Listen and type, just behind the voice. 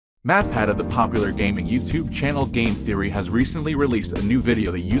MatPat of the popular gaming YouTube channel Game Theory has recently released a new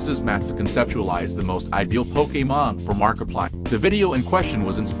video that uses math to conceptualize the most ideal Pokémon for Markiplier. The video in question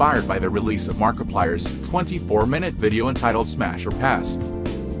was inspired by the release of Markiplier's 24-minute video entitled Smash or Pass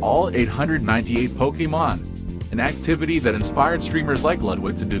all 898 Pokémon, an activity that inspired streamers like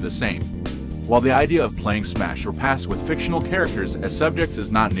Ludwig to do the same. While the idea of playing Smash or Pass with fictional characters as subjects is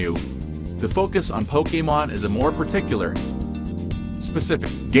not new, the focus on Pokémon is a more particular, specific.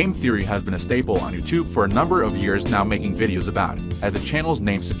 Game Theory has been a staple on YouTube for a number of years now, making videos about, as the channel's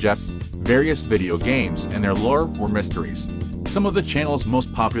name suggests, various video games and their lore or mysteries. Some of the channel's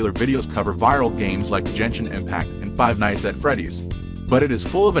most popular videos cover viral games like Genshin Impact and Five Nights at Freddy's, but it is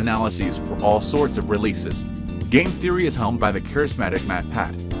full of analyses for all sorts of releases. Game Theory is helmed by the charismatic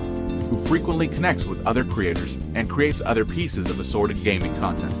MatPat, who frequently connects with other creators and creates other pieces of assorted gaming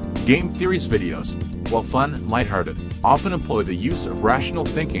content. Game Theory's videos, while fun and lighthearted, often employ the use of rational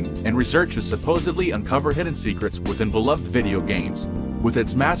thinking and research to supposedly uncover hidden secrets within beloved video games. With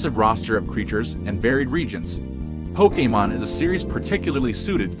its massive roster of creatures and varied regions, Pokémon is a series particularly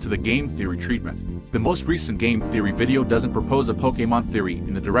suited to the Game Theory treatment. The most recent Game Theory video doesn't propose a Pokémon theory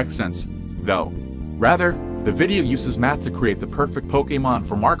in a direct sense, though. Rather, the video uses math to create the perfect Pokémon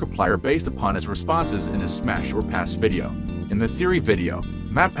for Markiplier based upon his responses in his Smash or Pass video. In the theory video,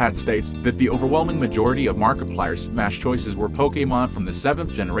 MatPat states that the overwhelming majority of Markiplier's Smash choices were Pokémon from the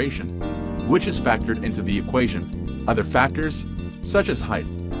 7th generation, which is factored into the equation. Other factors, such as height,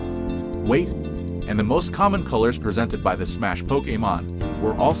 weight, and the most common colors presented by the Smash Pokémon,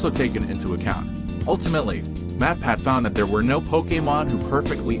 were also taken into account. Ultimately, MatPat found that there were no Pokémon who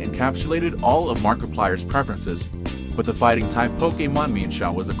perfectly encapsulated all of Markiplier's preferences, but the fighting-type Pokémon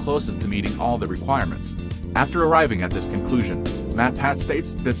Mienshao was the closest to meeting all the requirements. After arriving at this conclusion, MatPat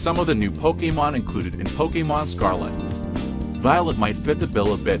states that some of the new Pokémon included in Pokémon Scarlet Violet might fit the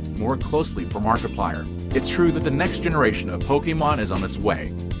bill a bit more closely for Markiplier. It's true that the next generation of Pokémon is on its way,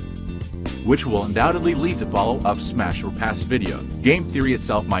 which will undoubtedly lead to follow-up Smash or Pass video. Game Theory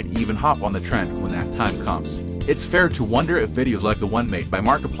itself might even hop on the trend when that time comes. It's fair to wonder if videos like the one made by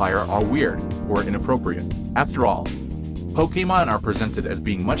Markiplier are weird or inappropriate. After all, Pokémon are presented as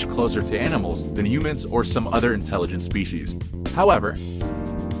being much closer to animals than humans or some other intelligent species. However,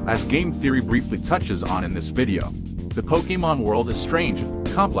 as Game Theory briefly touches on in this video, the Pokémon world is strange,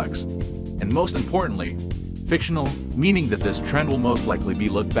 complex, and most importantly, fictional, meaning that this trend will most likely be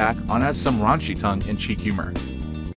looked back on as some raunchy tongue-in-cheek humor.